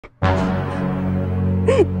Hello,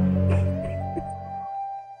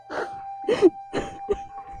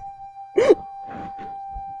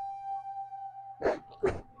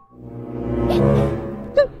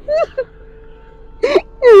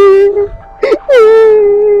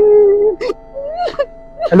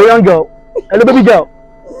 young girl. Hello, baby girl.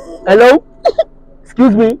 Hello?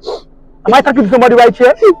 Excuse me. Am I talking to somebody right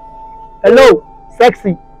here? Hello,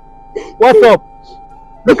 sexy. What's up?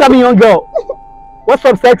 Look at me, young girl. What's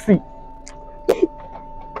up, sexy?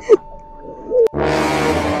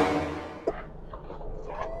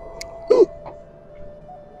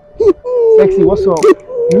 Sexy, what's up?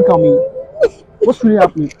 Look at me. What's really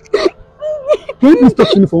happening? Can you please talk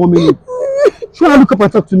to me for 1 minute? Try to look up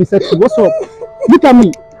and talk to me, sexy. What's up? Look at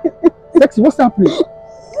me. Sexy, what's happening?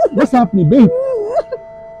 What's happening, babe?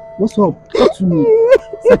 What's up? Talk to me.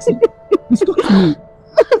 Sexy, please talk to me.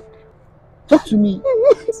 Talk to me.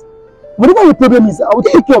 Whatever your problem is, I will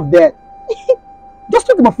take care of that. Just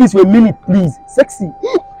look at my face for a minute, please. Sexy,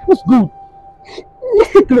 what's good?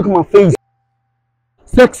 Just take a look at my face.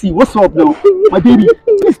 Sexy, what's up now? My baby,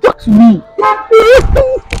 please talk to me.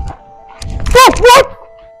 Stop, what?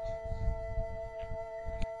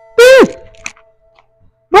 Babe!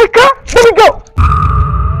 My car, let me go!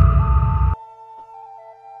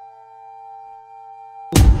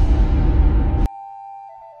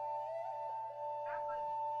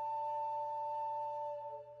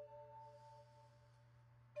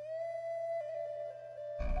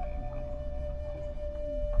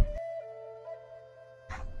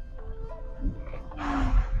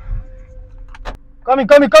 Coming.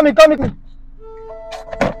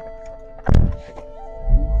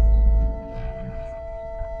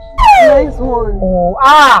 Nice one.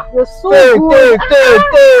 Oh, You're so take. good. I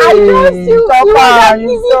trust you. You are that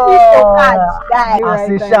easy fish to catch. Guy, I right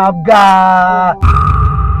say there. sharp guy.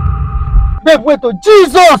 Babe, wait, oh,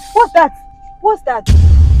 Jesus! What's that? What's that?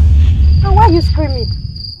 And why are you screaming?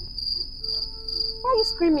 Why are you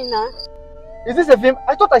screaming now? Is this a film?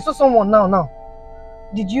 I thought I saw someone now.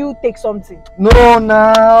 Did you take something? No,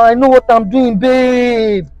 now I know what I'm doing,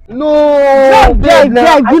 babe. No, Drive.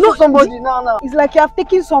 I saw somebody now. It's like you have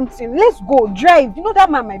taken something. Let's go, drive. You know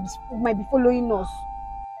that man might be following us.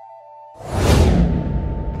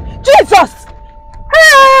 Jesus!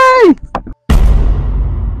 Hey!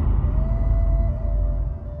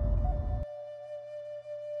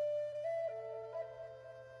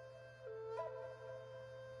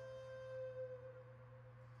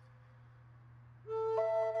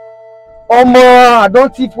 Omo, I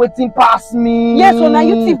don't thief waiting past me. Yes, so now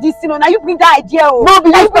you thief this thing. Now you bring that idea. No, be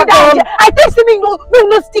now you this bring that idea. I think me no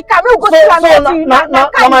sticker. No go sticker.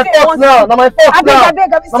 Now my fault now. Now my fault now. I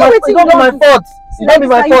beg. See It wetin don't be my fault. It don't be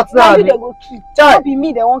my fault now. Now you they go kill. Not be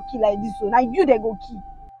me they won't kill like this. So now you they go kill.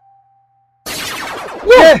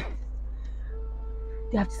 Yeah.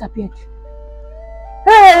 They have disappeared.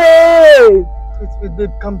 Hey! Wait, babe,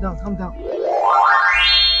 calm down.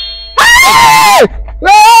 Hey!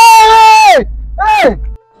 Hey!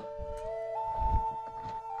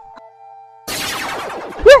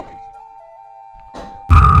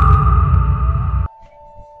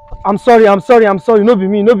 I'm sorry. No be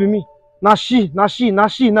me. Na she.